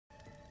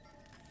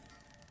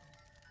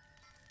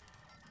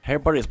Hey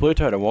everybody, it's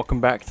BlueToad and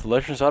welcome back to The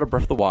Legend of Zelda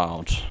Breath of the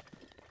Wild.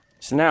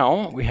 So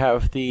now, we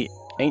have the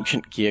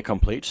ancient gear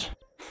complete.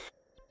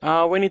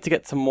 We need to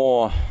get some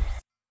more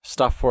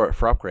stuff for it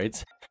for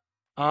upgrades.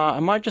 I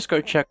might just go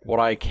check what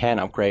I can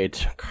upgrade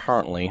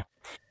currently.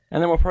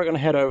 And then we're probably going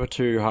to head over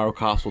to Hyrule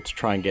Castle to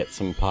try and get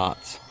some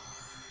parts.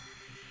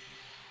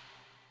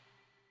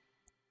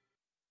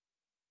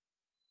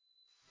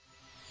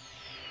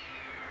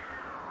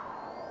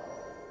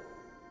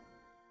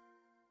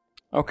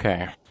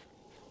 Okay.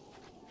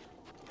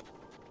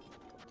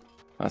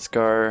 Let's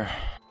go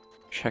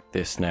check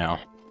this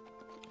now.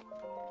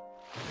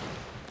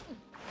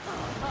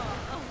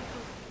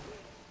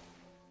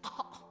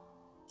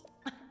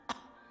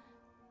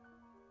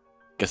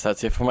 Guess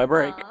that's it for my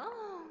break.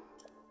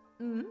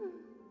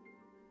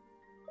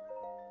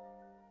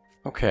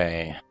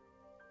 Okay.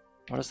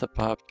 What does the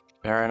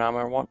barbarian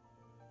armor want?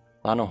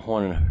 Lionel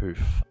horn and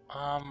hoof.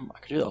 I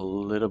could do that a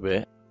little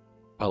bit.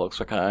 Oh,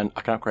 looks like I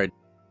can upgrade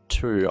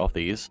 2 of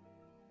these.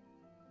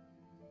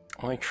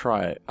 Let me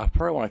try it. I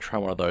probably want to try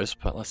one of those,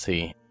 but let's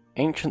see.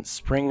 Ancient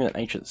spring and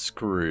ancient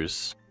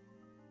screws.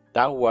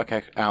 That will work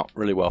out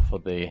really well for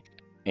the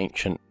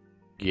ancient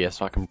gear,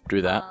 so I can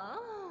do that.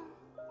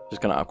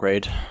 Just gonna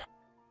upgrade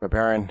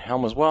barbarian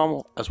helm as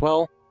well.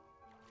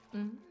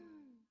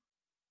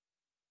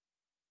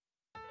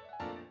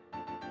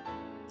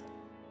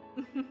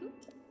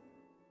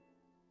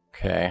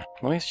 Okay,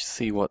 let me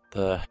see what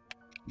the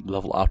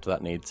level after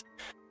that needs.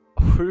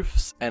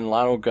 Hoofs and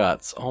Lionel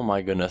guts. Oh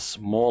my goodness,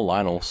 more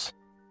Lionels.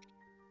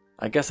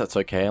 I guess that's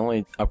okay. I'll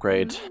only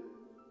upgrade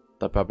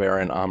the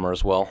barbarian armor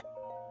as well.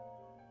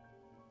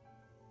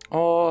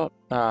 Or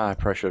I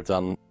probably should have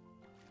done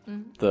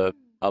the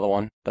other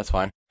one. That's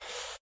fine.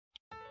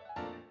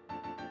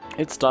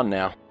 It's done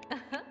now.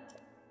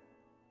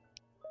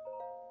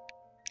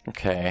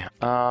 Okay.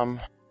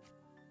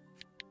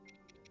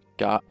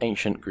 Got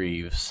ancient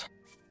greaves.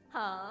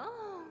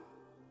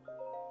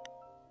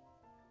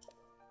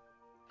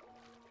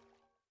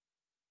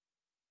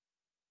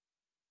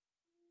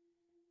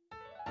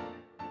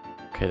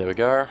 Okay, there we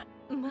go.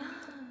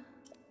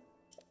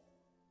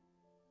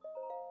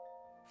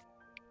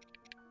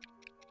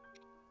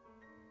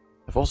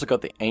 I've also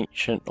got the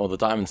ancient, or the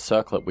diamond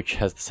circlet, which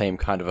has the same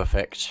kind of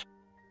effect.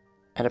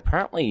 And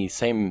apparently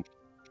same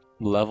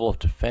level of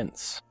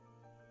defense.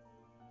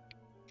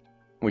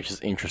 Which is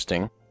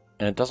interesting.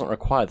 And it doesn't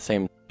require the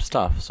same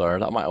stuff, so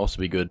that might also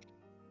be good.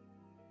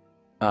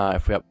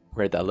 If we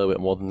upgrade that a little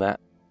bit more than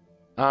that.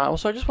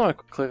 Also, I just want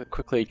to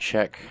quickly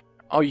check.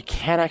 Oh, you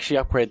can actually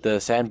upgrade the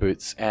sand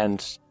boots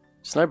and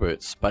snow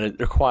boots, but it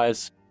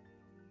requires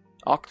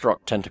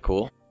Octorok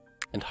Tentacle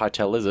and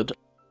Hightail Lizard,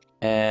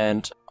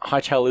 and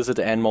Hightail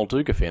Lizard and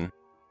Molduga Fin.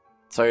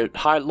 So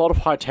a lot of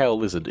Hightail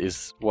Lizard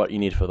is what you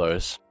need for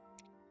those,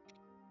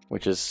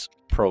 which is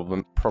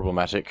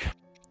problematic.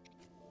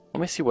 Let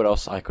me see what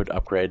else I could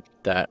upgrade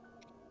that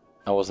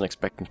I wasn't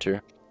expecting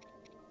to.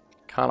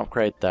 Can't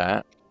upgrade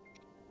that.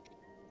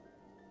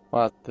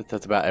 Well,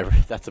 that's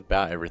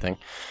about everything.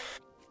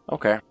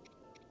 Okay.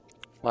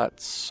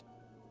 Let's...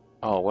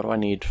 Oh, what do I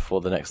need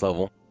for the next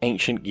level?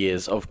 Ancient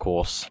gears, of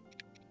course.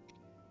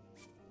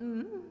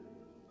 I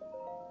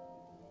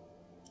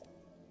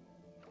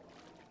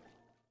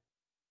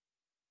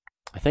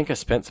think I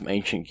spent some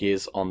ancient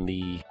gears on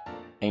the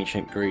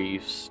ancient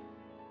greaves.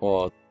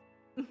 Or...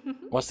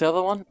 What's the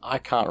other one? I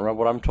can't remember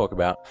what I'm talking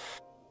about.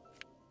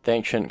 The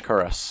ancient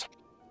cuirass.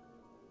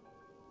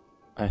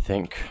 I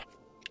think.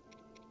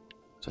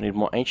 So I need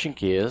more ancient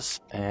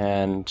gears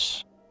and...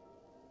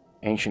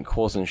 ancient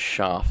cores and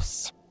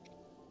shafts.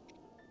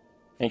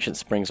 Ancient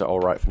springs are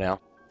alright for now.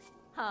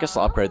 Guess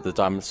I'll upgrade the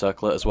diamond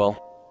circlet as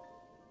well.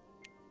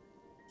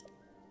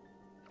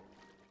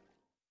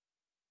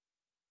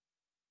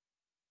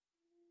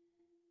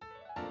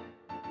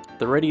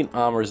 The radiant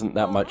armor isn't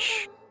that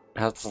much...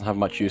 doesn't have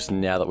much use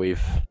now that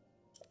we've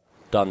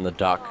done the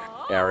dark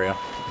area.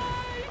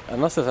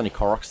 Unless there's any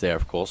Koroks there,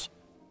 of course.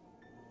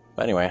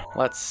 But anyway,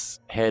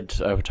 let's head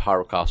over to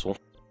Hyrule Castle.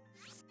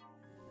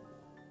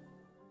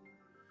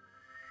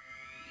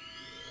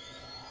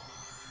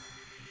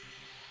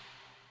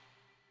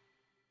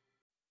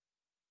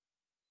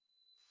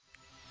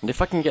 And if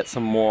I can get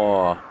some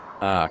more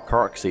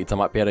Korok seeds, I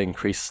might be able to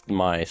increase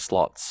my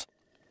slots.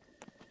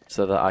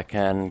 So that I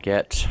can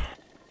get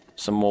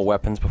some more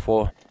weapons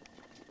before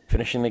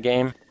finishing the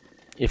game,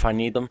 if I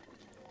need them.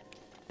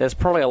 There's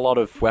probably a lot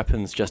of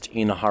weapons just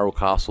in Hyrule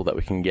Castle that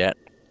we can get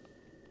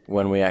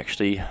when we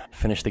actually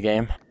finish the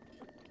game.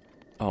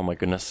 Oh my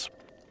goodness.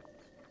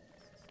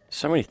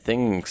 So many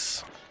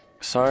things.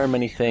 So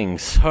many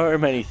things. So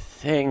many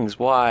things.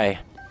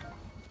 Why?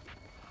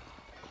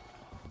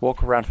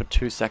 Walk around for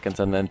 2 seconds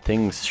and then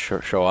things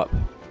show up.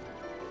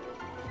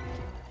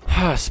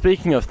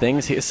 Speaking of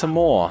things, here's some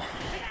more.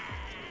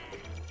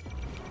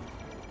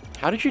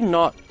 How did you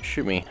not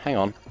shoot me? Hang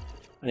on.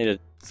 I need to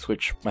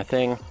switch my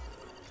thing.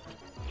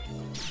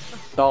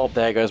 Oh,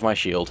 there goes my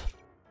shield.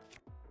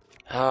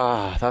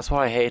 That's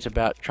what I hate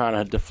about trying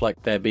to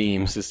deflect their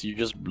beams, is you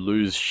just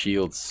lose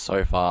shields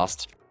so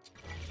fast.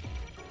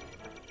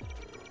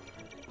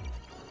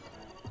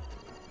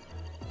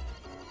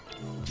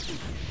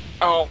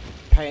 Oh,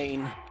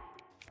 pain.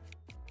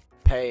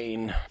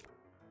 Pain.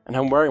 And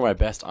I'm wearing my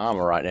best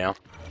armor right now.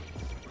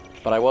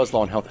 But I was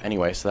low on health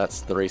anyway, so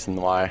that's the reason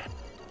why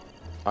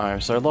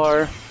I'm so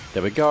low.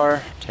 There we go.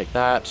 Take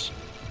that.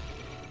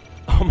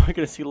 Oh my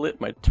goodness, he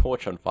lit my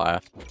torch on fire.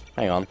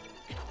 Hang on.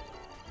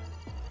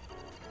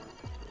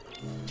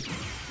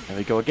 There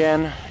we go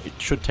again. It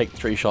should take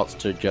 3 shots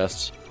to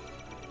just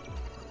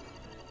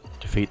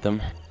defeat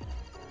them.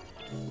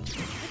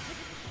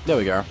 There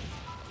we go.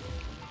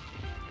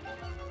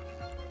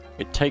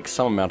 It takes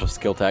some amount of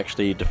skill to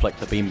actually deflect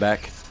the beam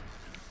back.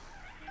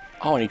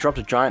 Oh, and he dropped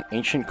a giant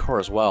ancient core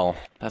as well.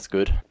 That's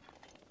good.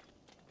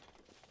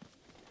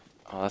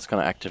 Oh, that's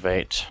gonna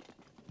activate.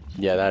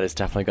 Yeah, that is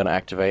definitely gonna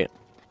activate.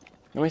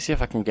 Let me see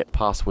if I can get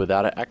past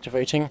without it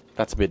activating.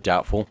 That's a bit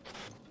doubtful.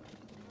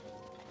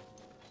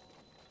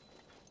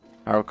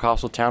 Hyrule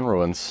Castle Town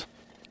Ruins.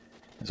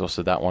 There's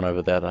also that one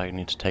over there that I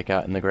need to take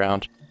out in the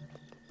ground.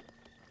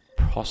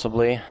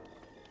 Possibly.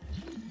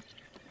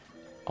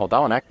 Oh, that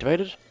one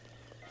activated?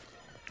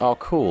 Oh,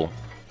 cool.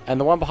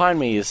 And the one behind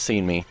me has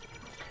seen me.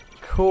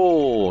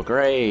 Cool,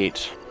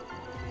 great.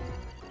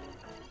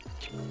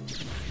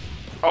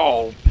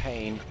 Oh,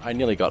 pain. I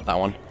nearly got that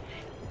one.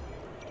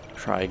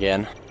 Try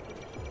again.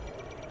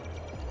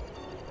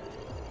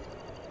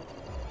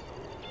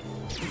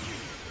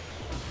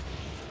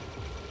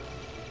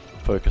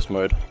 Focus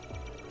mode.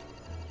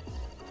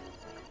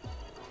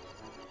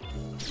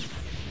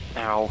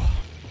 Ow.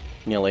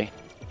 Nearly.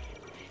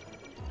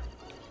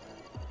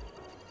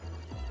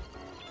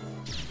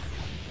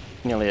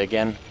 Nearly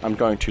again. I'm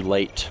going too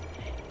late.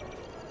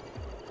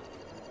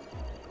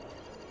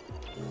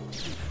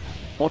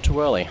 Or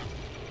too early.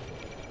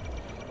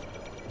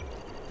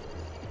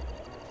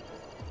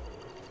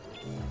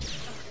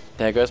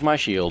 There goes my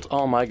shield.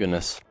 Oh my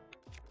goodness.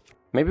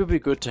 Maybe it would be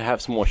good to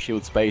have some more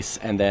shield space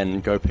and then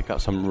go pick up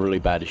some really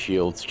bad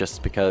shields,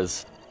 just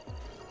because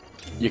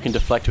you can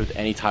deflect with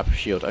any type of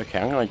shield. Okay,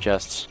 I'm gonna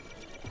just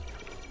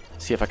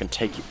see if I can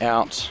take you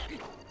out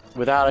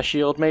without a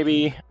shield,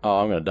 maybe.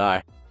 Oh, I'm gonna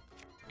die.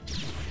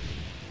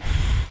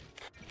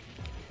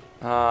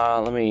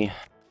 Let me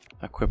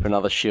equip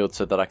another shield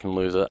so that I can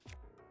lose it.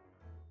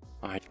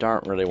 I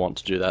don't really want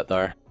to do that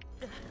though.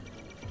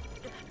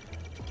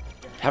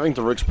 Having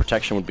Daruk's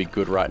protection would be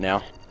good right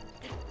now,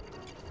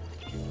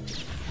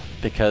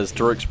 because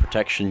Daruk's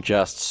protection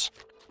just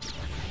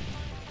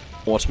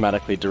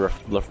automatically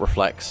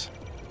reflects.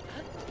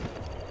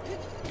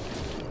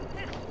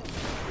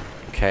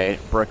 Okay,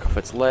 broke off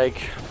its leg.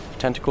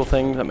 Tentacle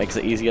thing that makes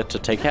it easier to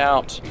take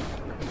out.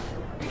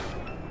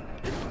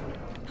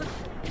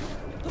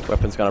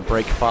 Weapon's gonna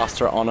break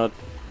faster on a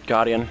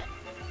Guardian.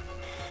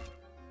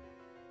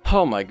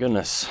 Oh my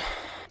goodness.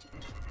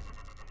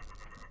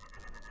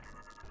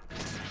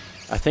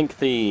 I think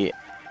the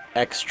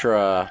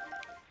extra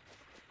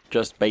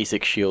just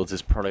basic shields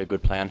is probably a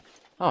good plan.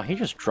 Oh, he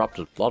just dropped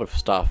a lot of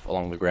stuff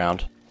along the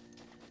ground.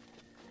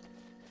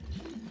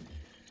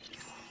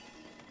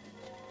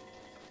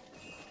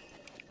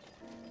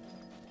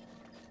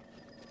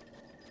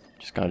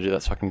 Just gonna do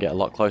that so I can get a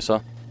lot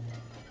closer.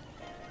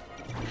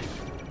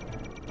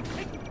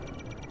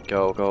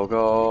 Go, go,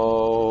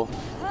 go!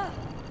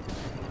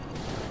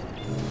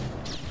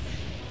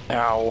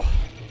 Ow.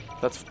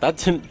 That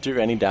didn't do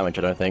any damage,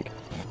 I don't think.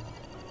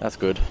 That's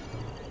good.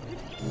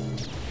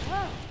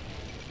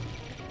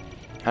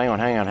 Hang on,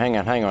 hang on, hang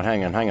on, hang on,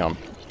 hang on, hang on.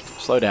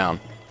 Slow down.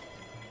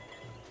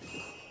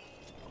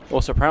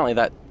 Also, apparently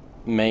that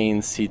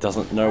means he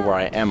doesn't know where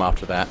I am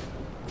after that.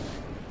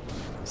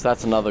 So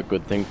that's another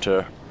good thing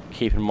to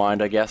keep in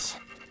mind, I guess.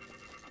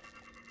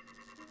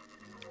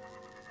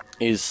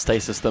 Is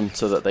stasis them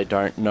so that they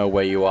don't know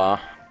where you are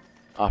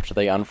after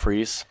they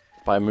unfreeze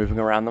by moving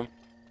around them.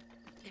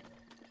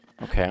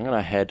 Okay, I'm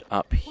gonna head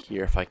up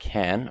here if I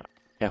can.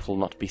 Careful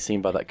not to be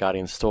seen by that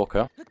Guardian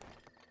Stalker.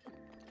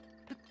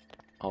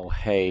 Oh,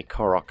 hey,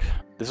 Korok.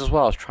 This is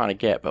what I was trying to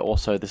get, but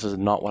also this is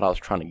not what I was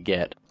trying to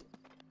get.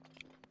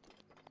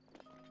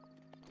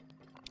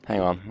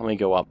 Hang on, let me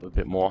go up a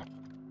bit more.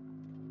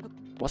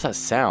 What's that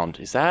sound?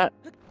 Is that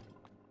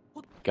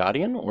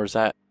Guardian, or is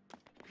that...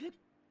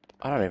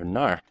 I don't even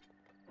know.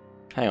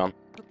 Hang on.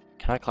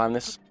 Can I climb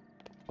this?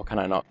 Or can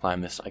I not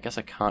climb this? I guess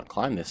I can't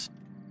climb this.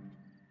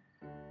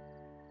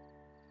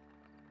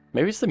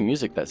 Maybe it's the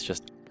music that's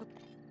just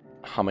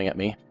humming at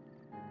me.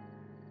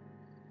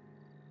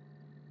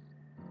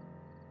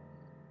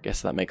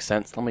 Guess that makes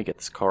sense. Let me get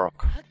this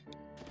Korok.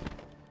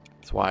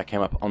 That's why I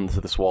came up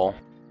onto this wall.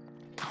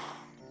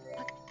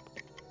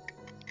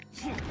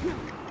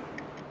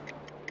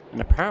 And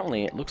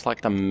apparently it looks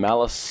like the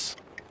Malice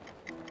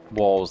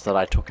walls that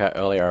I took out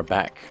earlier are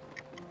back.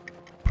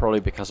 Probably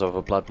because of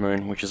a blood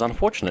moon, which is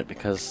unfortunate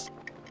because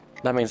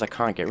that means I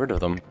can't get rid of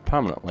them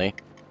permanently.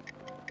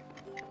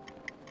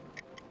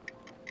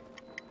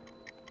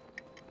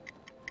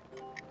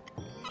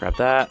 Grab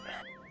that.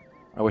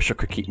 I wish I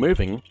could keep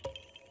moving.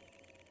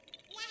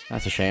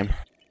 That's a shame.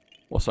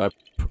 Also, I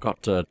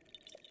forgot to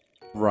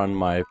run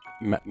my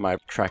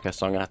tracker,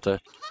 so I'm gonna have to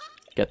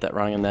get that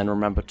running and then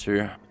remember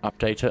to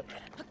update it.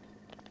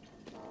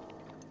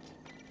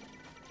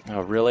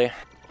 Oh, really?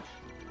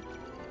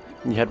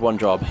 You had one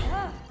job.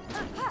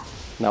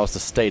 And that was to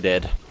stay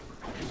dead.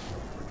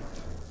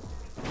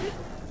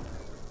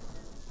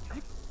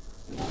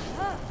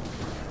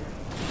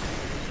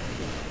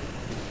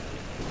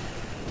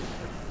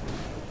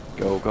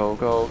 Go, go,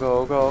 go,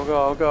 go, go,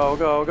 go, go,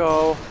 go,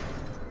 go.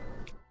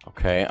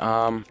 Okay,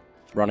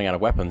 running out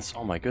of weapons.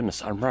 Oh my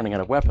goodness, I'm running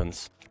out of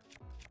weapons.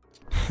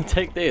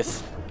 Take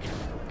this.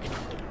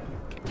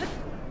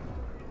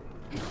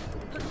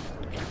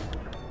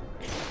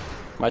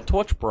 My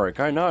torch broke,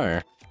 oh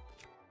no.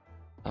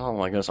 Oh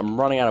my goodness, I'm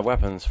running out of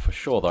weapons for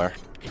sure though.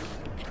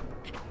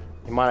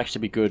 It might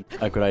actually be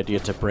a good idea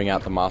to bring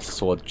out the Master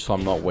Sword so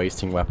I'm not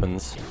wasting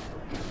weapons.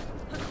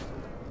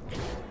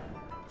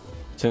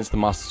 Since the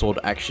Master Sword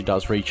actually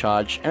does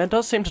recharge, and it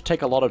does seem to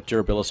take a lot of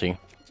durability.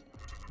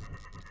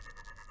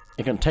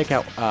 You can take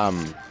out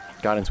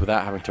Guardians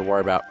without having to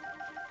worry about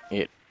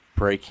it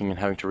breaking and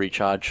having to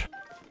recharge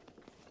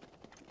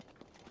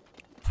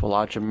for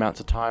large amounts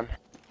of time.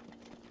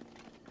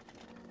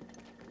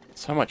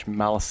 So much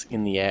malice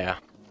in the air.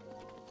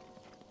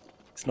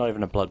 It's not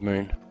even a blood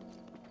moon.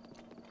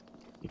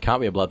 It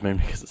can't be a blood moon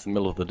because it's the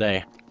middle of the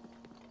day.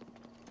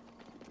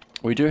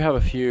 We do have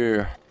a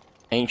few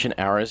ancient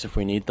arrows if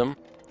we need them.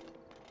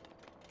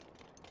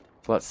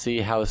 So let's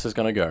see how this is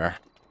going to go.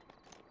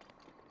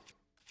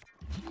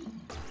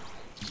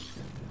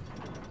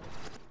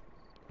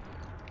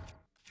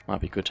 Might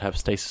be good to have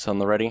stasis on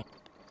the ready.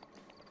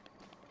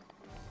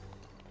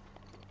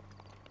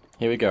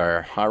 Here we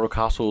go. Hyrule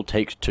Castle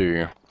Take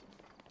 2.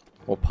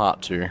 Or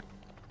Part 2.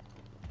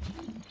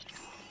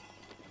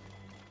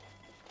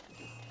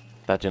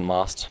 That didn't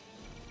last.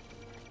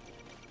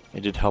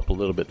 It did help a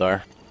little bit though.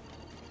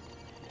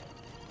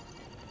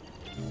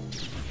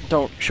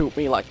 Don't shoot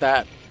me like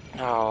that.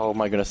 Oh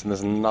my goodness, and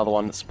there's another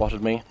one that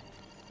spotted me.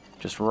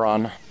 Just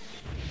run.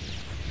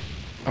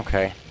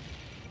 Okay.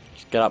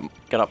 Just get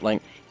up,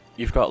 Link.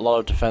 You've got a lot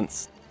of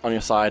defense on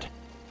your side.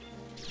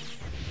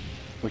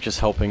 Which is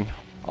helping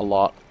a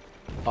lot.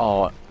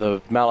 Oh,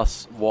 the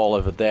Malice wall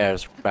over there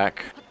is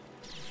back.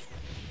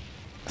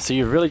 So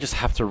you really just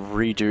have to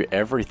redo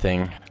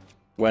everything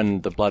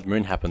when the Blood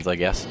Moon happens, I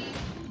guess.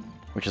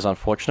 Which is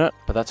unfortunate,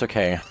 but that's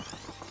okay.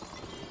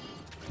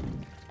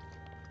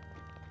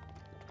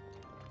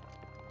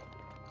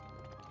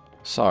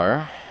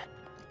 So,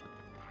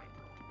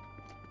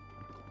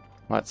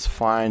 let's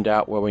find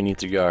out where we need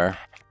to go.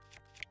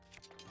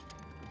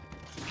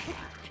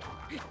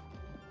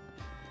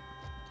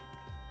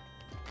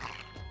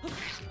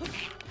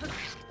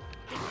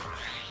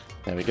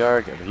 There we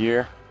go, get over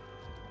here.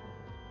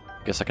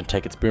 Guess I can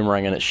take its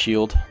boomerang and its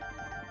shield,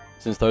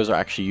 since those are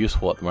actually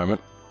useful at the moment.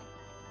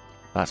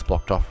 That's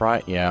blocked off,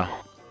 right? Yeah.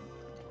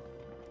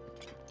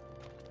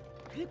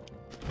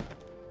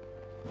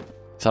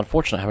 It's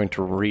unfortunate having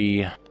to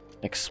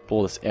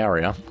re-explore this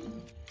area.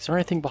 Is there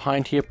anything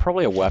behind here?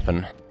 Probably a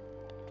weapon.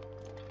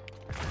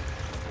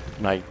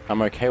 And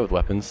I'm okay with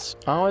weapons.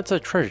 Oh, it's a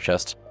treasure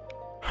chest.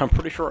 I'm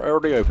pretty sure I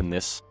already opened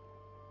this.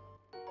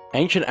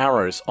 Ancient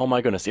arrows. Oh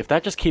my goodness, if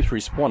that just keeps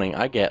respawning,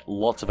 I get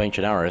lots of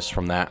ancient arrows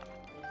from that.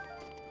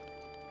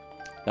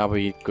 That'll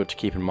be good to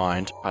keep in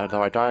mind.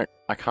 Although I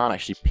can't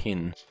actually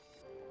pin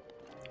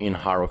in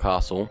Hyrule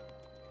Castle.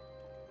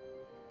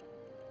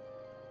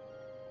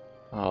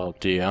 Oh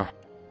dear.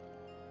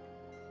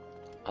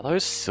 Are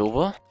those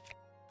silver?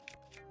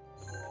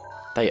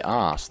 They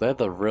are, so they're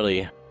the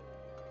really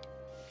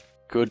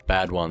good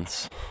bad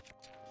ones.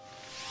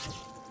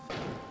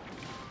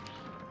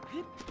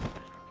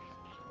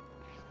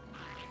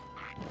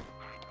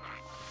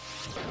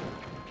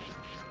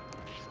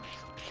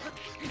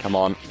 Come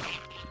on,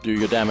 do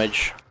your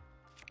damage.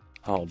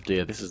 Oh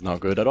dear, this is not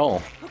good at all.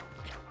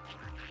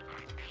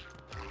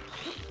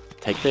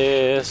 Take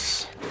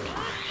this.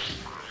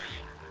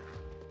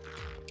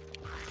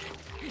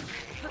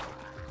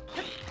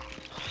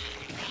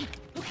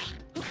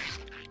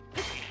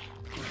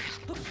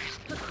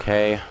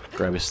 Okay,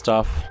 grab his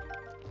stuff.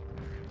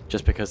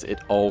 Just because it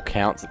all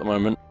counts at the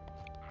moment.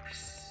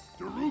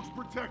 The root's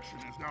protection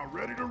is now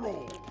ready to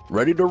roll.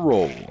 Ready to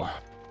roll.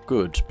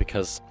 Good,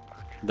 because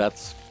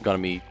that's gonna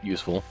be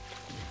useful.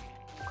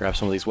 Grab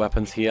some of these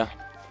weapons here.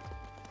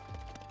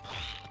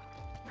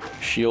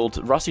 Shield.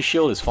 Rusty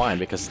shield is fine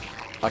because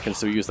I can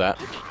still use that.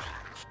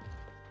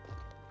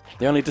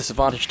 The only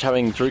disadvantage to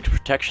having root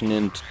protection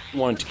and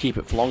wanting to keep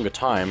it for longer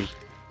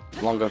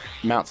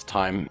amounts of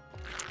time,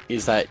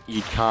 is that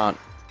you can't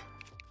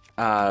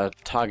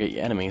target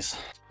your enemies.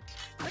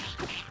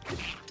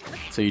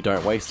 So you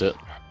don't waste it.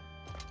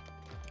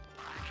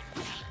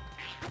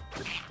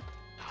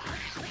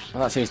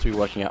 Well, that seems to be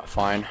working out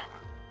fine.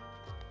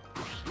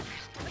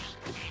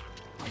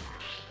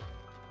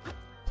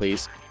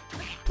 Please.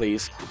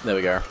 Please. There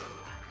we go.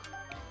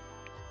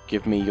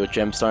 Give me your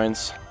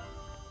gemstones.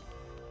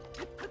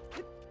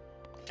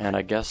 And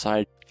I guess do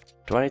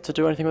I need to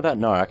do anything with that?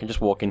 No, I can just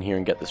walk in here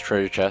and get this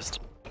treasure chest.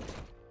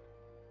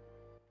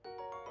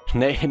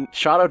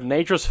 Shard of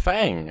Nadra's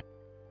Fang!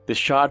 This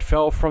shard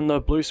fell from the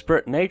blue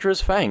spirit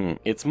Nadra's Fang.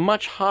 It's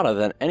much harder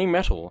than any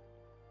metal.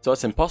 so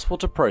it's impossible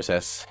to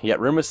process, yet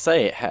rumors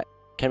say it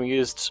can be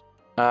used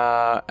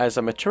as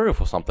a material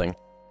for something.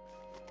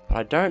 But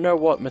I don't know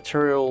what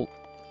material,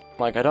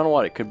 like, I don't know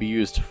what it could be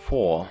used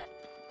for,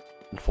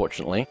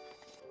 unfortunately.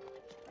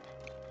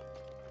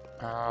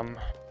 Do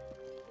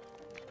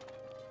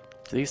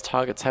these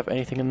targets have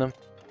anything in them?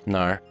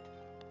 No.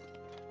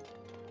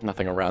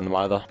 Nothing around them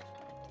either.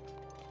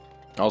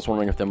 I was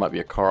wondering if there might be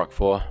a Korok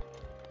for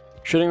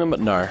shooting them, but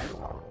no.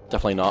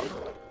 Definitely not.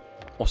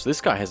 Also,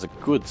 this guy has a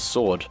good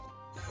sword.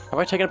 Have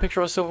I taken a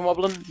picture of a Silver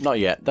Moblin? Not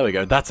yet. There we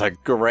go. That's a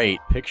great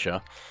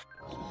picture.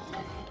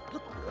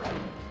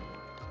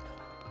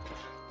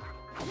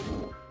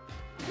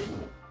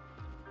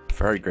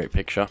 Very great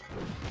picture.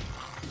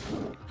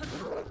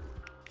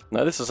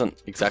 No, this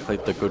isn't exactly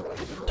the good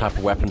type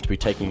of weapon to be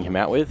taking him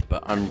out with,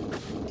 but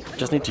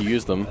just need to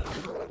use them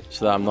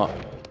so that I'm not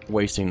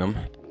wasting them.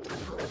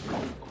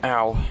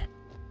 Ow.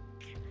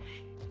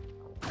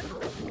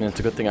 And it's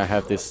a good thing I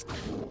have this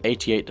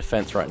 88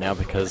 defense right now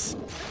because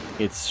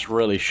it's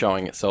really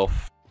showing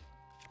itself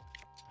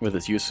with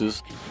its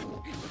uses.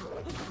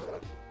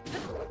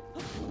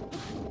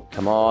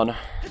 Come on.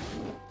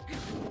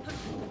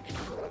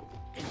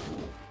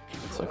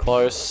 So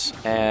close,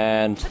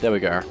 and there we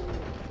go.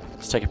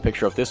 Let's take a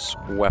picture of this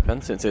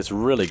weapon since it's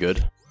really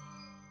good.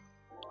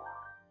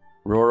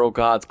 Rural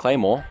Guard's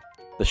Claymore.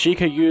 The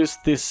Sheikah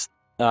used this,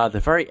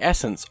 the very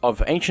essence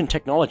of ancient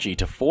technology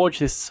to forge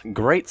this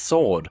great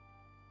sword.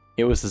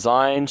 It was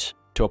designed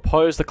to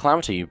oppose the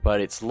Calamity, but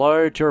its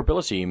low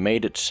durability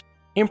made it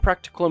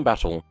impractical in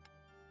battle.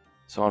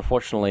 So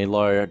unfortunately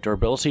low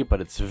durability, but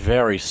it's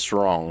very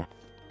strong.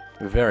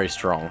 Very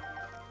strong.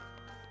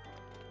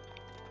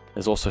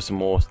 There's also some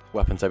more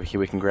weapons over here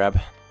we can grab,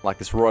 like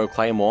this Royal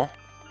Claymore.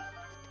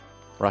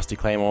 Rusty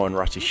Claymore and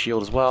Rusty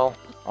Shield as well.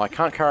 Oh, I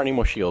can't carry any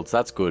more shields,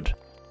 that's good.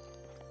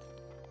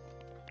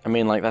 I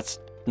mean, like, that's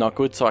not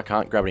good, so I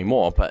can't grab any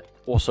more, but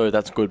also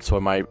that's good so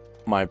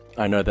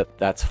I know that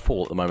that's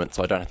full at the moment,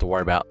 so I don't have to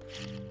worry about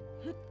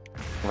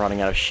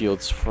running out of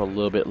shields for a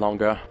little bit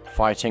longer,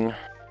 fighting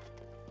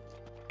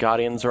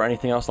Guardians or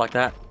anything else like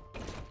that.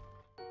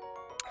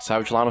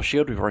 Savage Lionel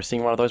Shield, we've already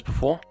seen one of those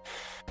before.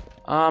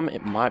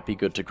 It might be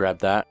good to grab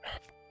that.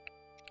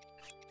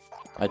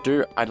 I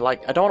don't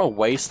want to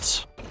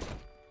waste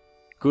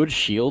good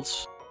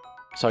shields.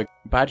 So,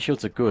 bad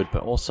shields are good,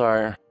 but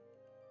also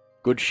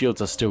good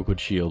shields are still good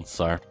shields,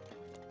 so.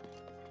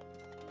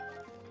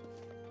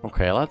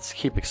 Okay, let's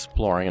keep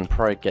exploring and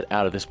probably get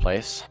out of this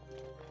place.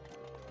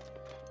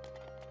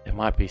 There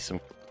might be some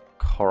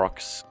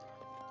Koroks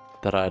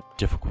that are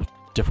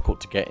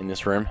difficult to get in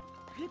this room.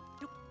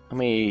 Let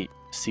me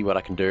see what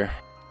I can do.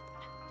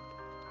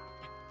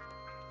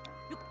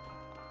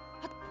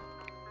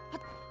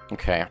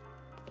 Okay.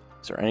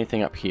 Is there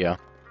anything up here?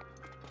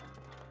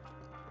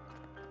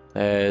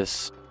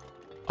 There's...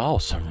 oh,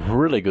 some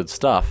really good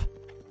stuff.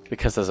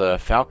 Because there's a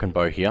falcon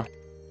bow here.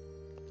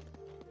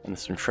 And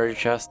there's some treasure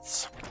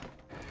chests.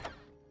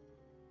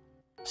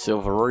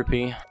 Silver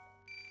rupee.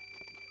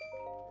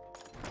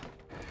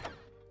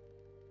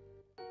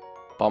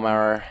 Bomb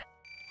arrow.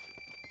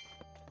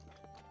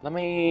 Let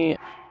me...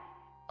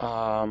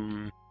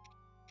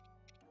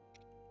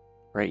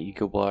 Great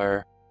eagle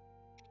blow.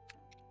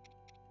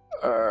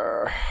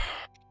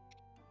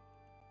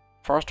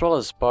 Forest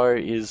Dweller's bow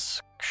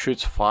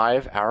shoots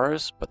 5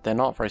 arrows, but they're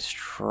not very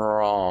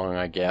strong,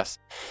 I guess.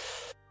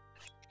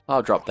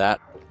 I'll drop that.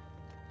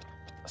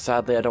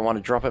 Sadly, I don't want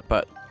to drop it,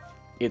 but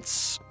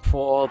it's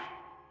for...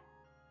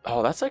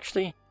 oh, that's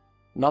actually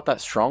not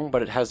that strong,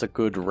 but it has a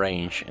good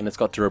range, and it's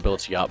got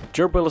durability up.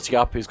 Durability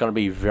up is going to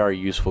be very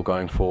useful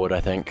going forward,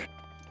 I think.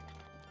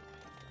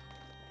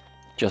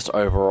 Just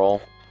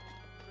overall.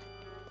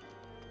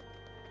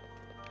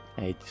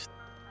 Hey,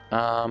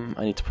 I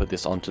need to put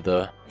this onto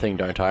the thing,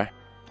 don't I?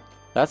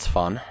 That's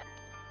fun.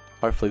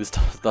 Hopefully this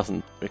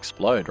doesn't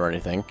explode or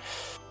anything.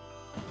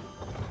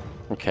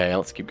 Okay,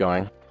 let's keep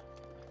going.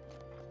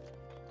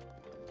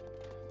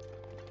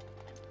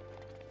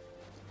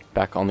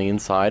 Back on the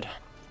inside.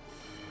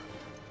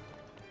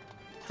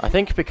 I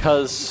think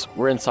because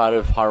we're inside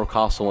of Hyrule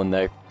Castle and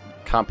there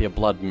can't be a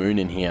blood moon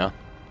in here,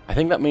 I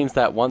think that means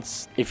that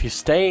if you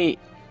stay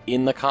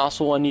in the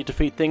castle and you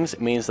defeat things,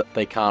 it means that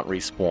they can't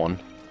respawn.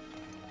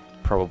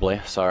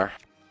 Probably, so...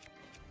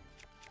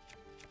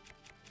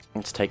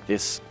 let's take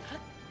this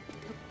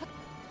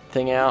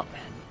thing out.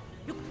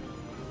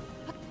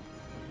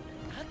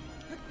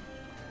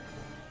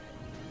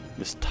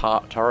 This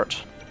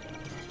turret.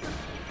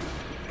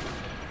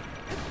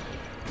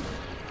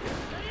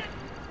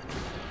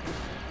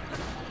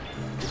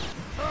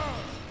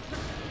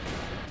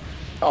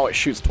 Oh, it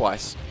shoots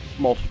twice.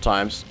 Multiple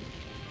times.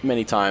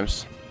 Many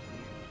times.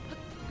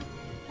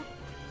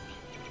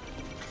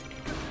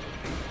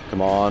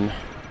 Come on.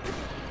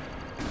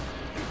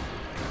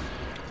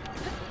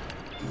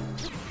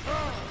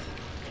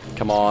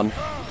 Come on.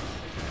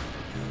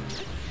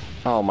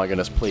 Oh my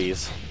goodness,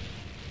 please.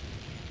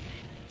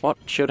 What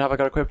shield have I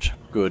got equipped?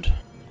 Good.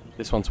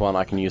 This one's one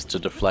I can use to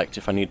deflect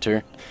if I need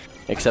to.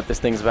 Except this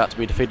thing's about to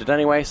be defeated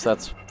anyway, so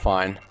that's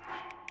fine.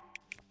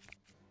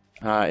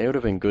 It would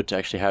have been good to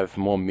actually have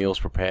more meals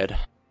prepared.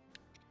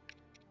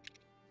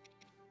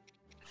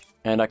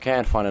 And I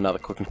can find another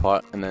cooking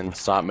pot and then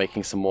start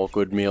making some more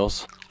good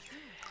meals.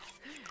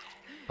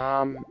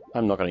 I'm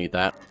not gonna eat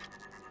that.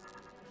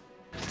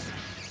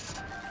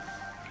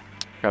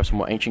 Grab some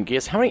more ancient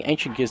gears. How many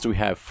ancient gears do we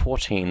have?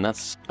 14.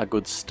 That's a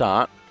good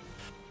start.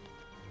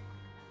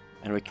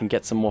 And we can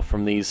get some more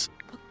from these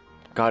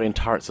guardian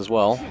turrets as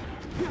well.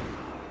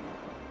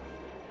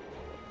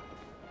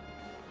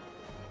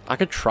 I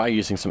could try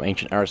using some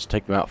ancient arrows to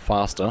take them out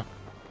faster.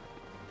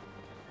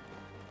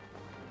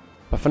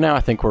 But for now, I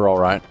think we're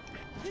alright.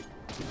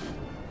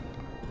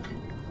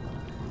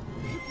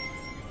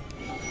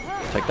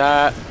 Take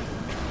that.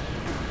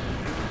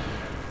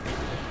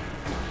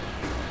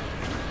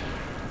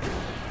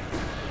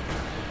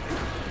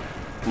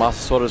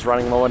 Master Sword is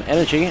running low on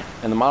energy,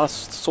 and the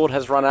Master Sword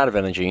has run out of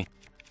energy.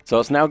 So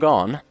it's now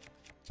gone.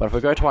 But if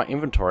we go to our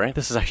inventory,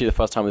 this is actually the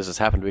first time this has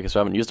happened because we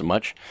haven't used it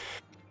much.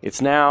 It's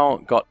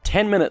now got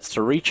 10 minutes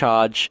to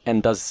recharge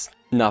and does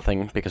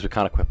nothing because we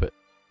can't equip it.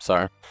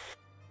 So,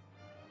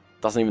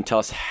 doesn't even tell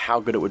us how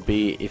good it would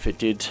be if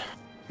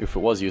it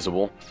was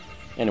usable.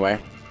 Anyway,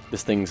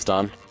 this thing's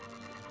done.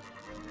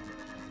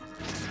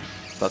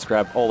 Let's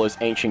grab all those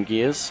ancient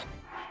gears.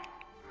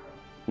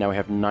 Now we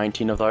have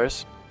 19 of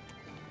those.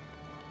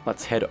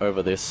 Let's head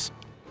over this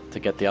to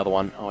get the other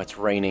one. Oh, it's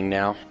raining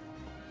now.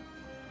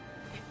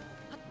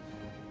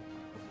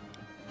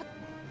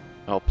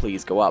 Oh,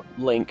 please go up.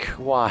 Link,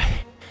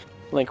 why?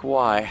 Link,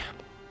 why?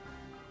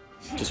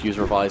 Just use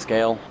Revised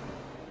Gale,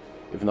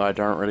 even though I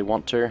don't really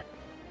want to.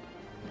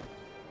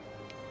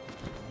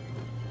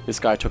 This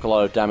guy took a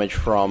lot of damage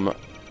from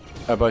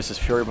Urbosa's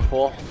Fury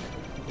before,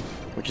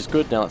 which is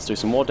good. Now let's do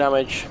some more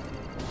damage.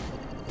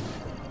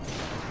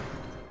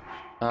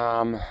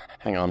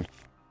 Hang on.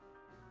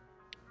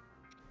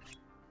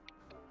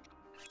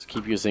 Let's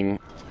keep using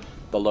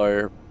the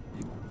low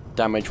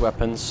damage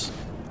weapons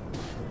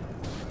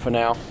for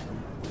now.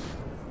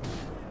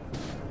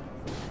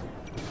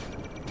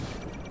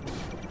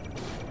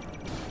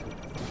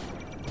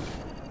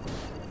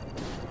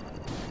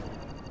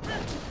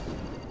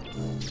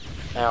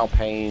 Ow,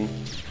 pain.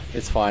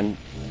 It's fine.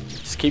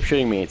 Just keep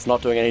shooting me, it's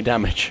not doing any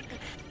damage.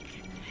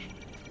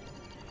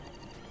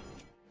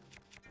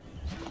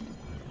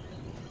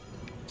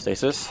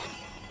 Stasis.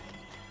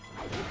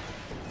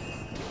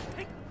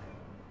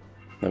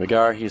 There we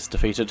go, he's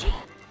defeated.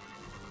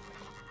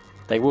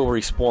 They will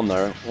respawn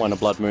though, when a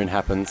blood moon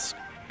happens,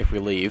 if we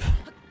leave.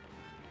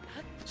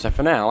 So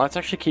for now, let's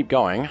actually keep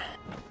going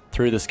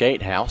through this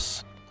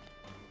gatehouse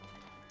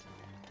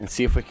and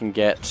see if we can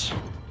get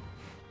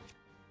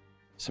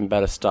some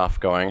better stuff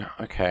going.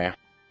 Okay,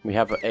 we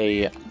have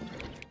a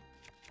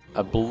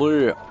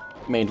blue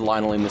main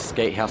Lionel in this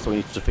gatehouse that we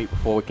need to defeat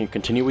before we can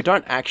continue. We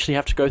don't actually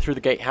have to go through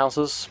the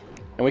gatehouses,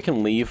 and we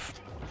can leave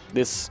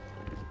this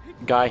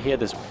guy here,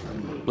 this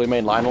blue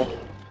main Lionel.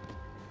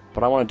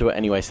 But I want to do it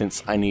anyway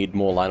since I need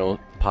more Lionel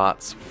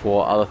parts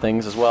for other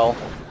things as well.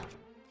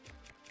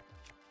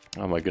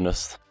 Oh my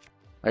goodness.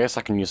 I guess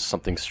I can use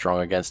something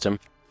strong against him.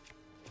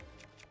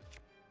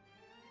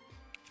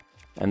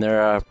 And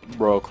there are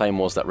Royal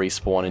Claymores that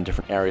respawn in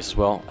different areas as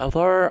well.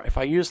 Although, if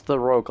I use the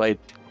Royal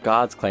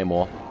Guard's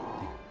Claymore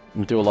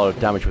and do a lot of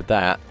damage with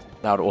that,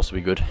 that would also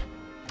be good.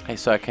 Hey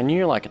sir, can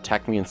you like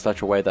attack me in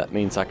such a way that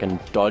means I can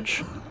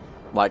dodge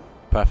like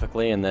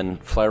perfectly and then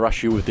flare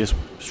rush you with this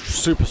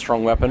super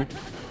strong weapon?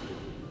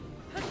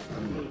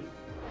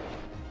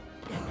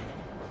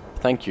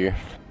 Thank you.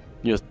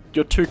 You're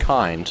too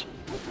kind.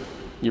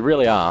 You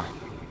really are.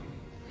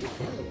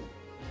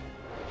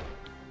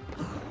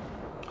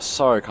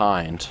 So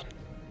kind.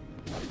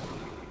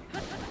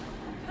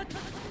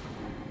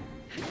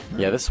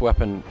 Yeah, this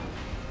weapon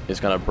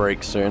is gonna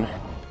break soon.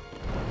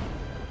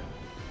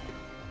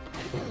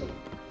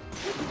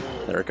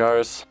 There it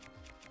goes.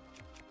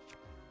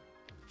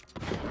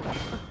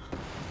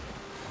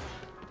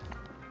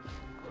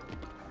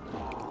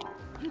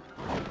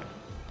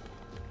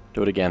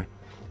 Do it again.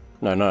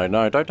 No, no,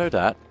 no, don't do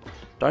that.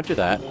 Don't do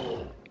that.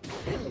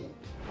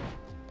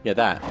 Yeah,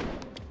 that.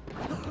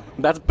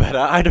 That's better.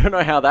 I don't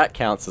know how that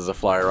counts as a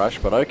fly rush,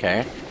 but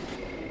okay.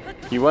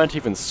 You weren't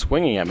even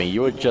swinging at me.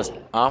 You were just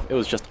it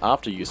was just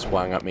after you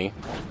swung at me.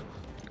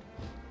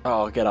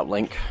 Oh, get up,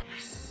 Link.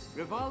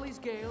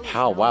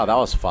 How? Wow, that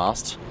was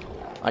fast.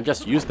 I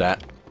just used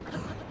that.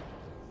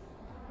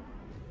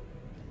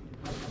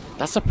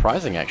 That's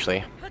surprising,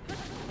 actually.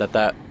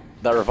 That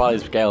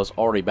Rivali's Gale is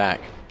already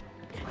back.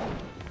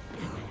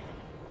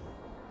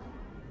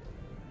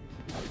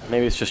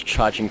 Maybe it's just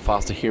charging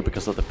faster here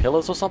because of the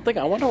pillars or something?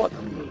 I wonder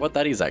what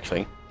that is,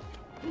 actually.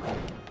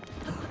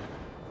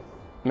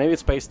 Maybe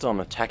it's based on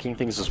attacking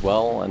things as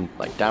well, and,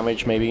 like,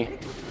 damage, maybe?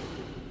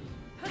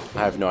 I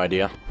have no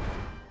idea.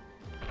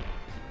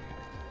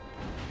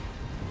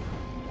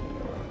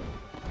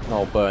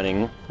 Oh,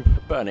 burning.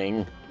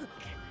 Burning.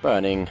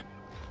 Burning.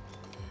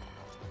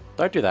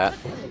 Don't do that.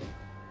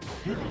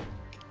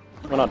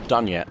 We're not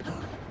done yet.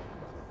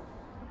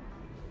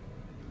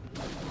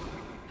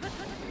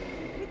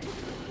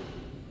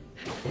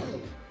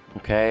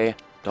 Okay,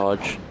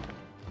 Dodge.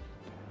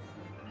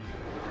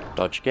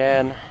 Dodge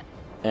again.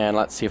 And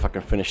let's see if I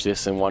can finish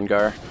this in one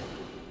go.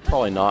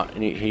 Probably not.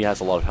 He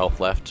has a lot of health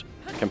left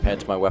compared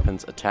to my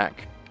weapon's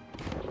attack.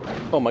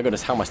 Oh my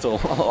goodness, how am I still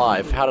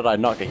alive? How did I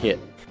not get hit?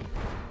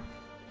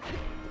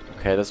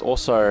 Okay, there's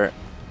also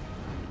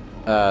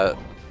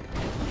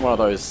one of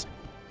those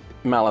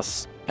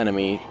malice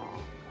enemy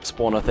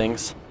spawner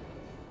things.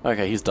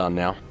 Okay, he's done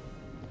now.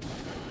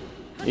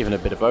 Even a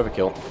bit of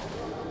overkill,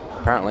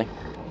 apparently.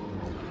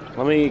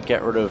 Let me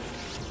get rid of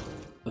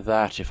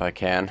that if I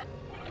can.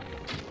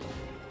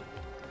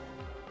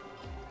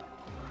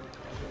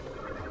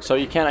 So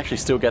you can actually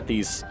still get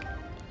these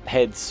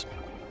heads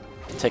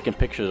taken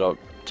pictures of,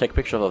 take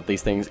pictures of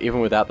these things even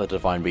without the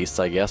divine beasts,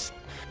 I guess.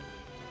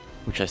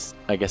 Which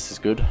I guess is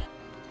good.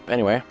 But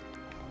anyway,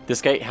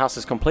 this gatehouse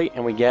is complete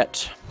and we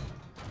get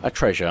a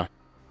treasure.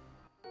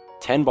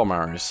 10 bomb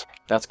arrows.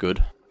 That's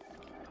good.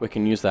 We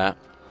can use that.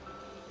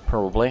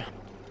 Probably.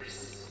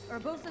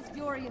 Urbosa's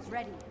fury is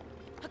ready.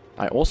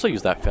 I also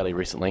used that fairly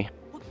recently.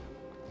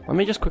 Let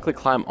me just quickly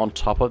climb on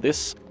top of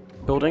this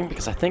building,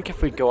 because I think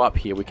if we go up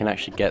here we can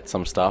actually get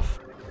some stuff.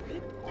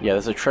 Yeah,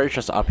 there's a treasure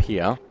chest up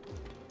here.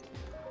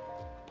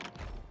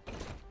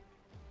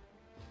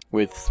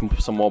 With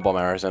some more bomb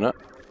arrows in it.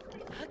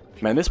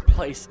 Man, this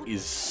place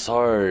is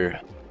so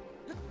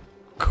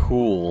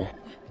cool.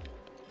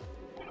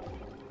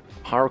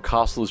 Hyrule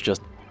Castle is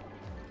just...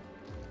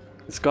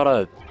 it's got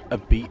a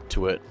beat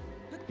to it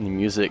in the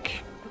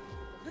music.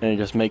 And it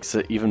just makes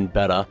it even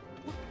better.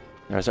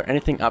 Now, is there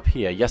anything up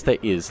here? Yes, there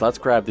is. Let's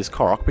grab this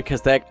Korok,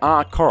 because there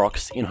are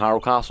Koroks in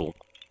Hyrule Castle.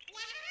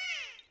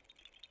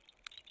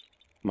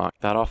 Mark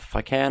that off if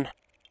I can.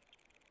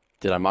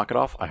 Did I mark it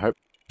off? I hope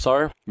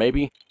so.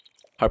 Maybe.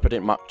 Hope I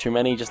didn't mark too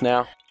many just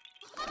now.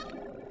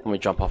 Let me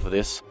jump off of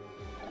this.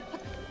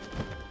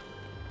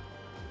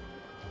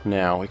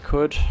 Now, we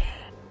could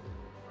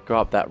go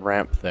up that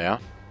ramp there.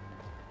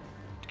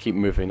 Keep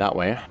moving that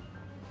way.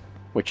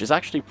 Which is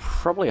actually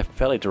probably a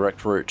fairly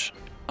direct route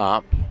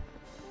up.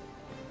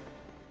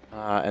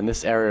 And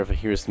this area over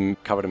here is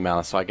covered in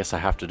malice, so I guess I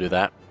have to do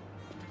that.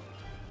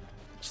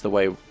 It's the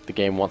way the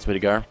game wants me to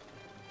go.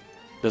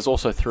 There's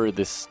also through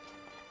this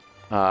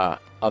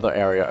other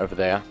area over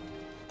there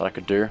that I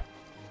could do.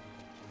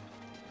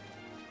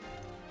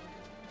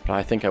 But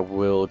I think I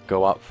will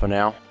go up for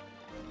now.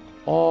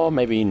 Or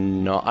maybe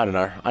not, I don't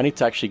know. I need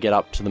to actually get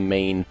up to the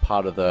main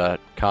part of the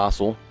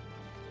castle.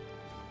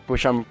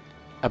 Which I'm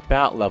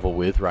about level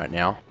with right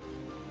now.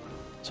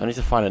 So I need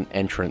to find an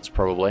entrance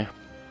probably.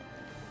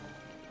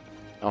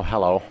 Oh,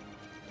 hello.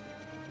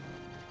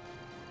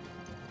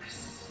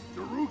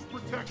 Daruk's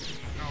protection is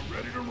now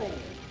ready to roll.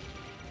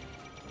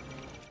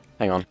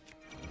 Hang on.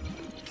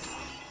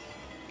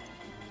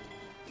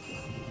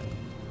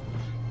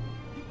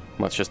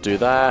 Let's just do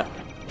that.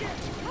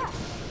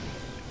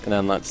 And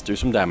then let's do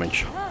some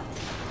damage.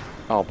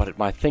 Oh, but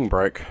my thing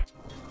broke.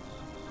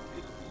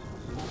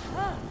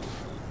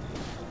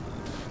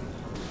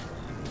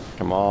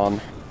 Come on.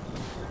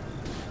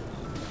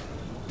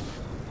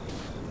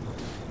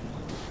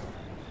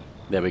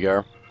 There we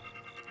go.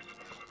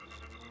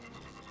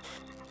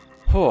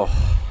 Oh.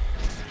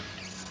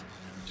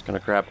 Just gonna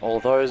grab all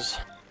those.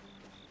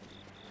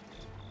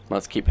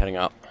 Let's keep heading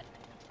up.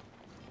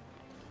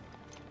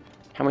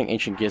 How many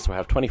ancient gears do I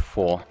have?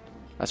 24.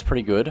 That's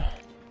pretty good.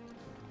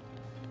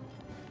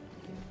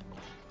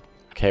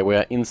 Okay,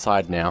 we're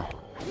inside now.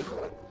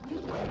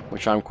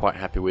 Which I'm quite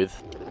happy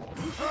with.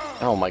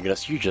 Oh my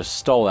goodness, you just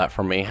stole that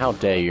from me. How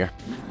dare you?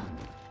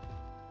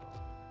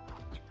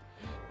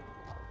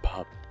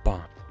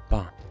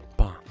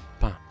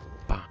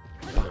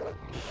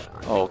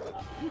 Oh,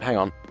 hang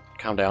on.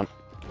 Calm down.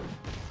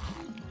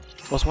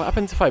 Well, so what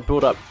happens if I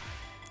build up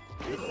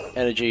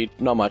energy?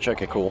 Not much.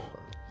 Okay, cool.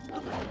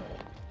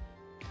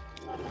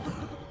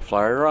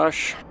 Flurry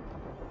Rush.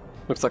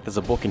 Looks like there's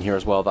a book in here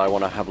as well that I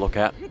want to have a look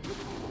at.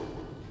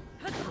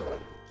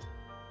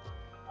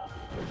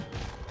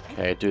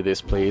 Okay, do this,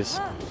 please.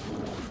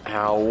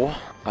 Ow.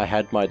 I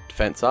had my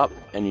defense up,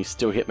 and you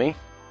still hit me.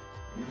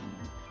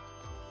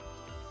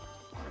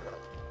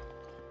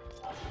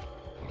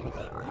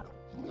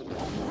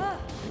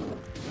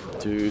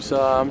 Do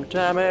some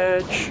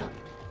damage.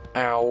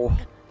 Ow.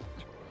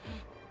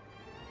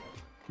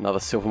 Another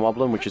Silver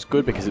Moblin, which is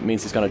good because it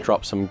means he's going to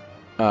drop some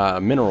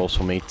minerals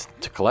for me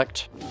to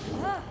collect.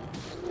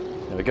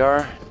 There we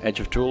go. Edge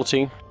of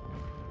Duality.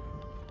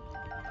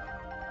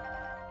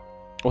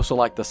 Also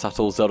like the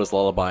subtle Zelda's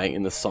Lullaby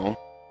in this song.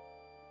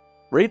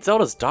 Read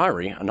Zelda's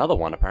Diary, another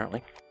one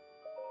apparently.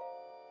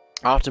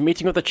 After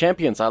meeting with the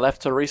champions, I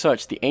left to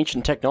research the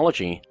ancient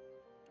technology,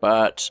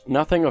 but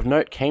nothing of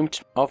note came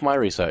of my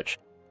research.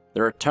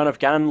 The return of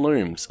Ganon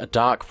looms, a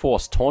dark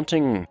force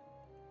taunting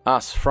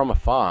us from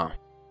afar.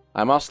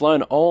 I must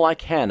learn all I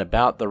can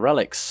about the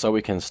relics so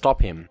we can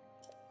stop him.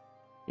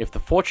 If the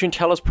fortune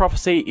teller's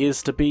prophecy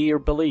is to be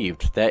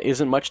believed, there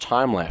isn't much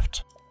time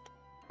left.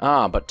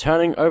 But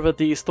turning over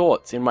these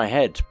thoughts in my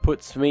head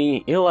puts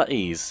me ill at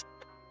ease.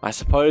 I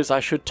suppose I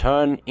should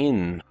turn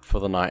in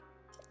for the night.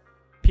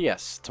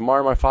 P.S.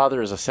 Tomorrow my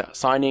father is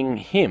assigning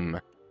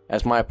him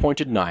as my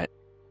appointed knight.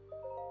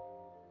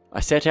 I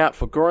set out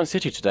for Goron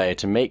City today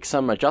to make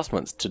some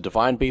adjustments to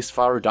Divine Beast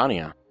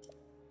Farudania.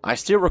 I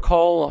still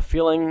recall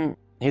feeling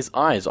his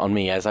eyes on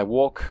me as I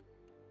walked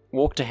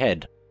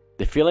ahead.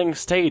 The feeling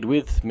stayed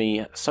with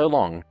me so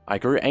long, I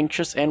grew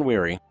anxious and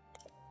weary.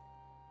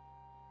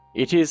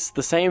 It is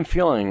the same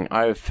feeling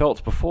I've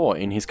felt before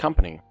in his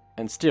company,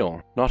 and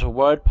still, not a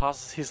word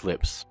passes his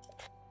lips.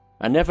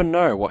 I never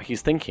know what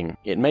he's thinking.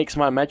 It makes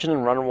my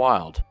imagination run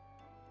wild.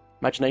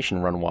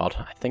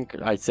 I think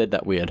I said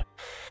that weird.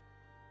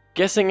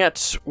 Guessing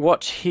at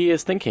what he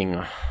is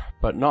thinking,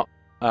 but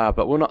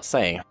will not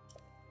say.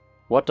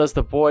 What does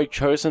the boy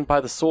chosen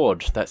by the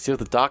sword that seals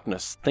the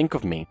darkness think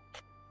of me?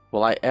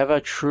 Will I ever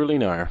truly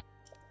know?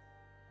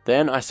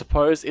 Then I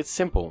suppose it's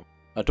simple.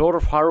 A daughter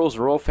of Hyrule's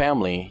royal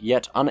family,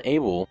 yet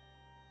unable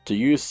to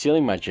use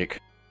sealing magic.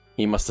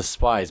 He must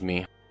despise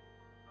me.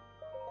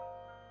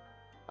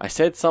 I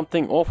said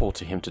something awful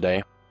to him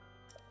today.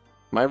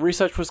 My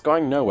research was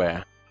going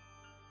nowhere.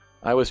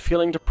 I was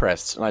feeling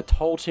depressed, and I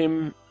told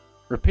him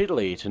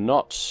repeatedly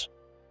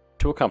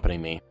to accompany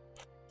me.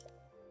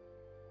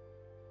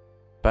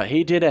 But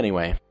he did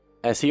anyway,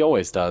 as he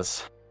always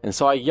does, and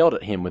so I yelled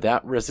at him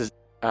without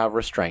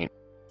restraint.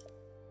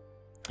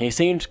 He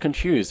seemed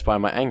confused by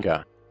my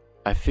anger.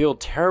 I feel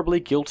terribly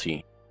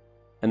guilty,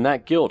 and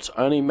that guilt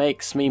only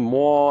makes me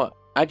more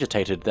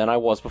agitated than I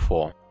was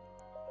before.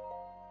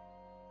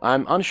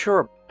 I'm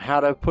unsure how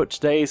to put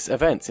today's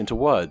events into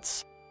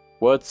words.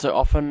 Words so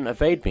often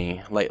evade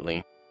me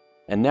lately,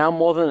 and now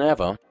more than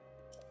ever,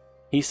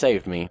 he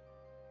saved me.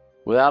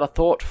 Without a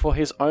thought for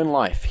his own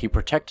life, he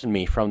protected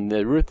me from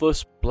the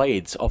ruthless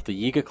blades of the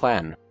Yiga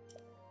clan.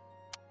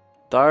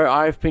 Though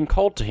I've been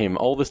cold to him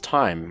all this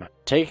time,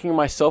 taking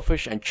my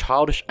selfish and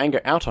childish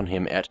anger out on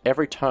him at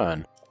every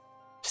turn,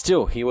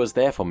 still he was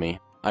there for me.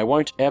 I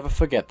won't ever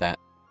forget that.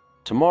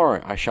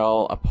 Tomorrow I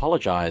shall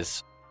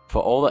apologize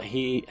for all that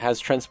has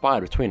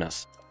transpired between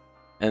us,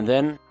 and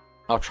then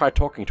I'll try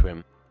talking to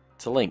him,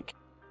 to Link.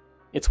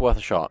 It's worth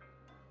a shot.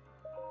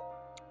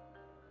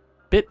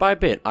 Bit by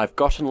bit, I've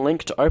gotten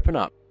Link to open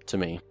up to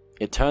me.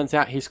 It turns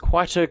out he's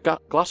quite a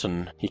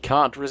glutton. He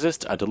can't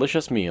resist a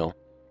delicious meal.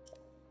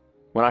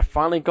 When I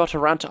finally got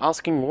around to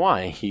asking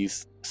why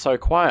he's so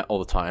quiet all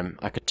the time,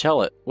 I could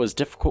tell it was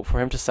difficult for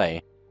him to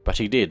say, but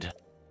he did.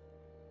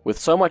 With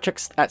so much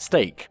at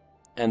stake,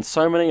 and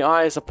so many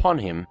eyes upon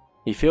him,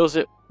 he feels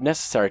it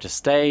necessary to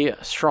stay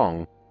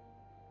strong,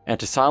 and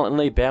to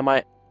silently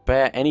bear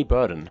any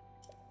burden.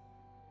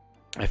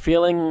 A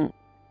feeling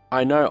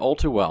I know all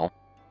too well,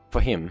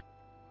 for him.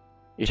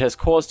 It has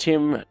caused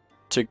him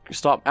to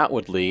stop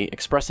outwardly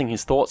expressing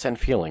his thoughts and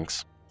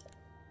feelings.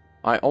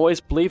 I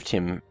always believed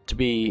him to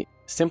be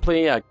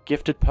simply a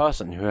gifted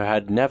person who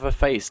had never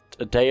faced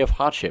a day of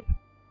hardship.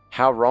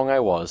 How wrong I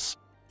was.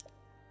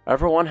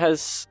 Everyone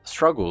has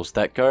struggles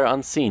that go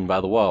unseen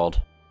by the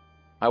world.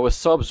 I was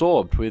so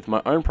absorbed with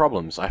my own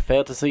problems, I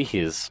failed to see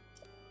his.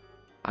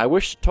 I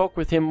wish to talk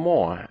with him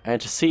more, and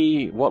to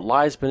see what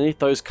lies beneath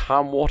those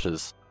calm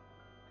waters.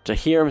 To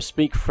hear him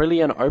speak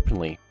freely and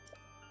openly.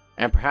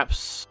 And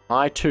perhaps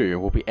I too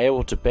will be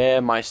able to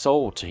bare my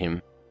soul to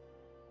him,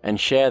 and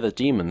share the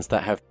demons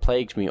that have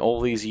plagued me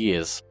all these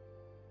years.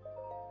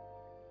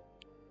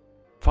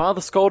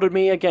 Father scolded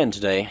me again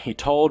today. He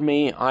told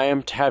me I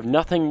am to have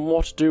nothing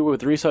more to do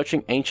with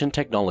researching ancient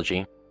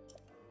technology.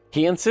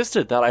 He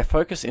insisted that I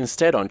focus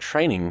instead on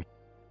training.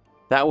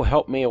 That will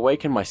help me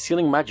awaken my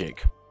sealing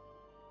magic.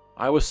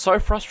 I was so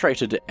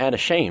frustrated and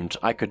ashamed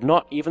I could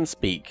not even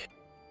speak.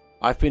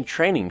 I've been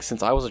training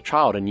since I was a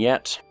child, and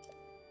yet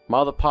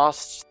Mother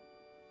passed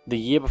the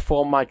year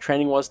before my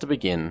training was to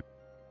begin.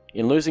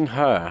 In losing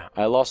her,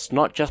 I lost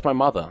not just my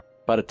mother,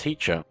 but a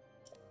teacher.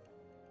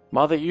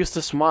 Mother used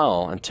to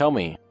smile and tell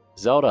me,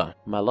 "Zelda,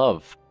 my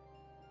love,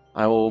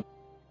 I will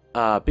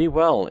be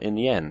well in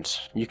the end.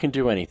 You can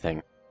do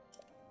anything."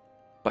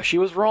 But she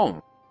was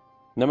wrong.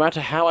 No matter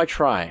how I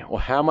try, or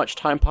how much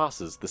time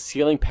passes, the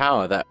sealing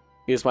power that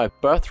is my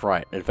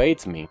birthright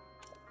evades me.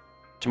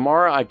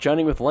 Tomorrow I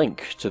journey with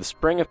Link to the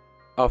Spring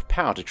of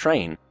Power to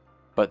train,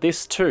 but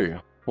this too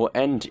will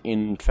end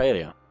in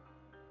failure.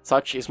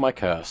 Such is my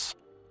curse.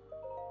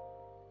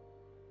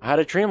 I had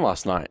a dream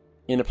last night.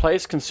 In a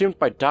place consumed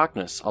by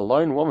darkness, a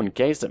lone woman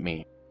gazed at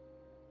me,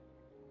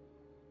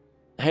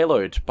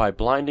 haloed by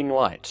blinding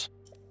light.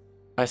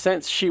 I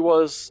sensed she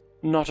was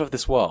not of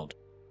this world.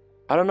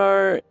 I don't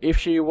know if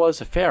she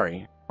was a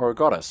fairy or a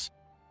goddess,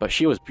 but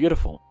she was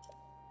beautiful.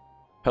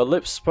 Her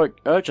lips spoke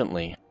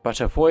urgently, but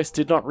her voice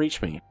did not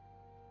reach me.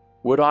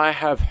 Would I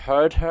have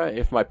heard her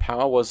if my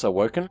power was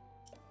awoken?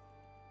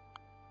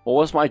 Or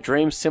was my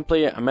dream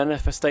simply a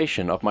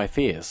manifestation of my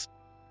fears?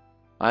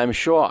 I am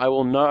sure I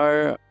will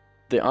know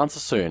the answer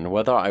soon,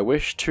 whether I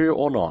wish to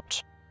or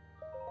not.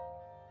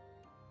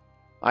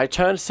 I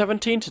turned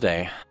 17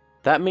 today.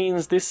 That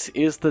means this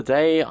is the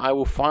day I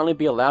will finally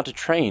be allowed to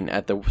train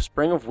at the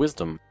Spring of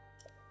Wisdom.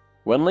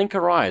 When Link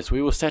arrives,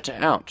 we will set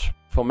out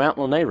for Mount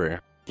Lanayru.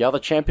 The other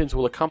champions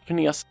will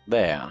accompany us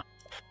there.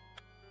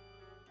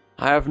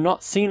 I have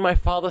not seen my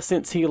father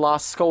since he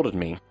last scolded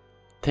me.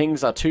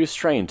 things are too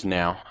strained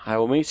now. I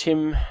will meet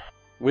him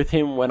with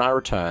him when I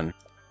return.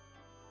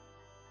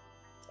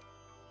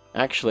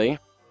 Actually,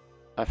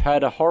 I've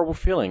had a horrible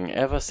feeling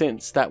ever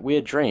since that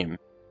weird dream.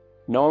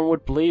 No one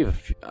would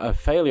believe a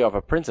failure of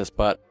a princess,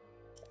 but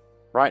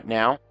right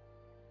now,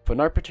 for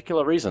no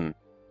particular reason,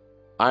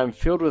 I am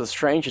filled with a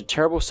strange and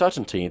terrible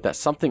certainty that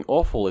something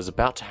awful is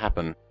about to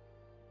happen.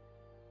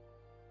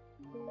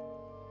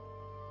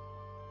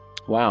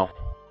 Wow.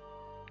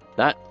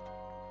 That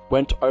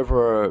went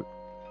over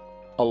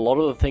a lot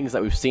of the things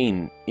that we've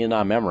seen in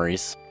our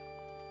memories.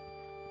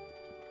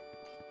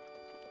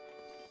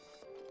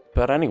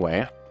 But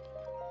anyway,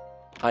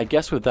 I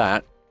guess with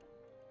that,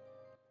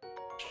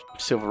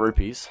 silver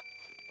rupees,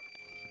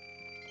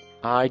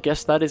 I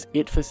guess that is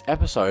it for this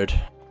episode.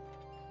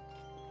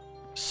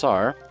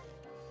 So,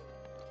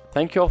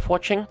 thank you all for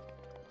watching, and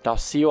I'll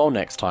see you all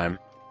next time.